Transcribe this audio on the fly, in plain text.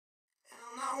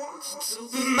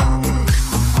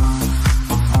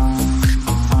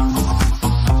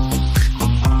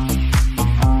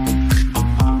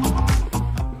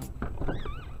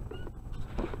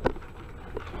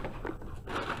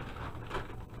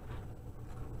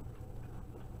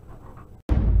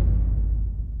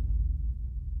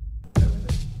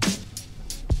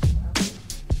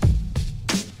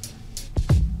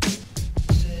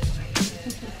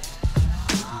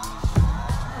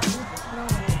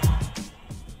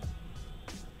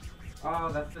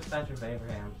that's the stench of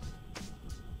Abraham.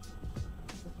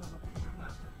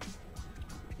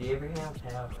 The Abrahams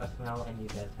have a smell and you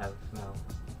guys have a smell.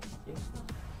 Yeah.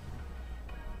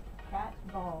 Cat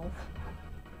balls.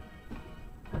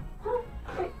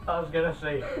 I was gonna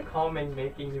say calming,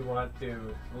 making you want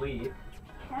to sleep.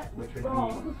 Cat which would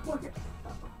balls. be...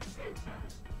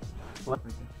 What?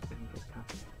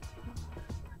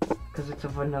 Because it's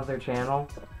of another channel.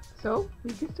 So,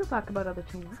 we can still talk about other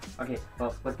channels. Okay,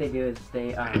 well, what they do is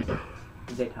they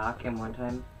talk, and one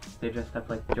time they dressed up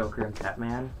like Joker and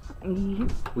Batman. Mm-hmm.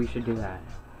 We should do that.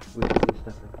 We should do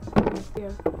stuff like that.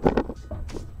 Yeah.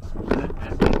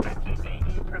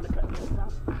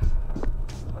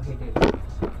 Okay, dude.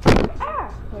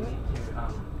 Ah! We need to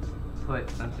put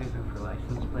sensors for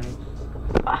license plates.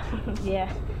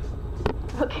 Yeah.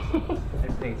 Okay.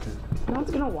 And faces. No one's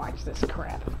gonna watch this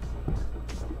crap.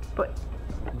 But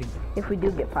if we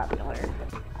do get popular.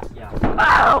 Yeah.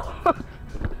 Ow!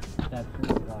 That's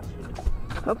really watching.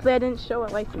 Hopefully I didn't show a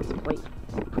license plate.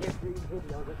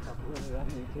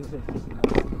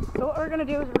 So what we're gonna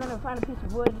do is we're gonna find a piece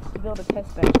of wood to build a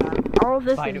test bench on. All of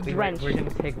this is drenched. We're gonna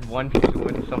take one piece of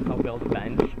wood and somehow build a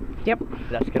bench. Yep.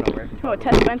 That's gonna work. Oh, a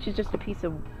test bench is just a piece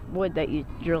of wood that you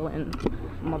drill in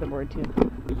motherboard to.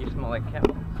 You smell like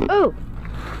kettle. Ooh!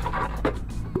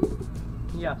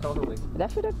 Yeah, totally. Did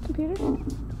that fit a computer?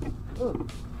 Ooh.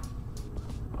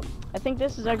 I think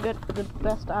this is the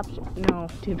best option. No,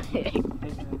 too big.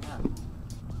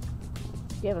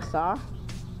 You have a saw?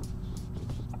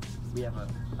 We have a,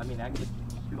 I mean, if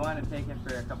you want to take it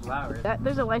for a couple hours.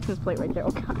 There's a license plate right there. Oh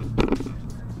god.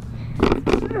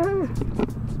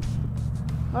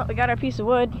 Well, we got our piece of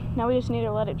wood. Now we just need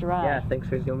to let it dry. Yeah, thanks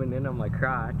for zooming in on my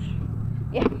crotch.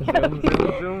 Yeah, we got,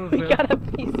 we got a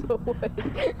piece of wood.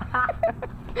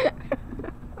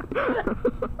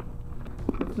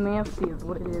 It's nasty is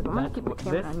what it is. I'm gonna keep the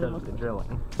camera on you. This does the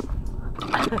drilling.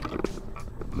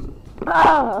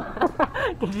 Oh!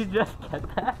 Did you just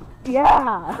get that?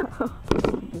 Yeah!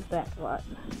 Is that what?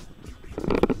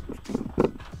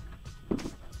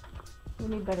 We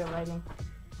need better lighting.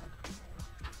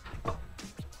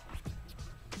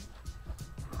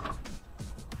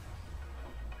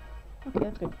 Okay,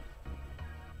 that's good.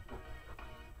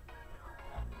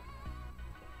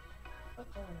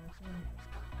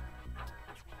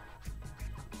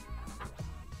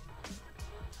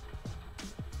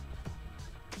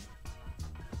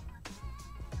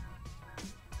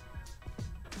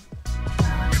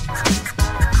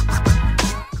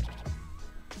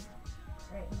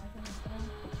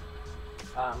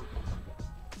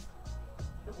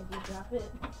 Did you drop it?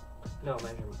 No,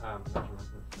 measurements and stuff.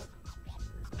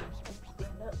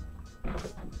 Stand up.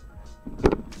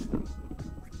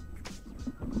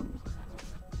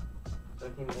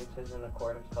 13 inches and a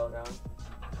quarter spell ground.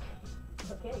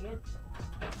 Okay, good.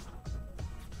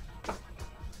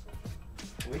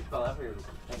 We spell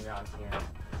everything around here.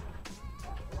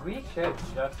 We should,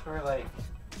 just for like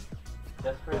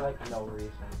no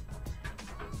reason.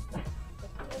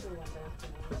 Everyone does.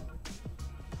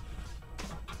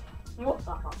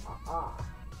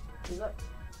 See, look.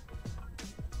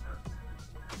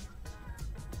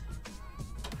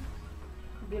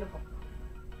 Beautiful.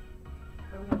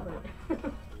 Where are we gonna put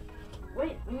it?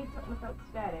 Wait, we need something without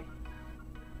static.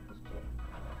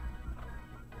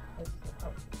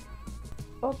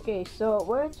 Okay, so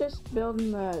we're just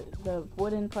building the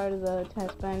wooden part of the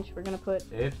test bench. We're gonna put.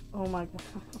 Oh my god.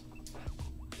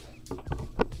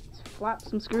 Let's flop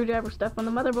some screwdriver stuff on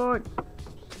the motherboard.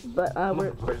 But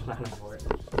we're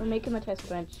making the test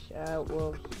bench.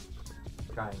 We'll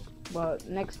trying. Well,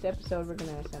 next episode we're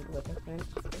gonna assemble the test bench.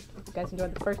 If you guys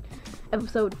enjoyed the first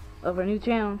episode of our new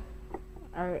channel,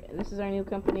 this is our new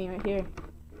company right here.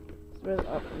 It's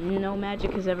really, no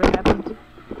magic has ever happened.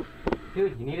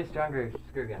 Dude, you need a stronger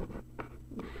screw gun.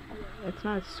 It's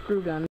not a screw gun.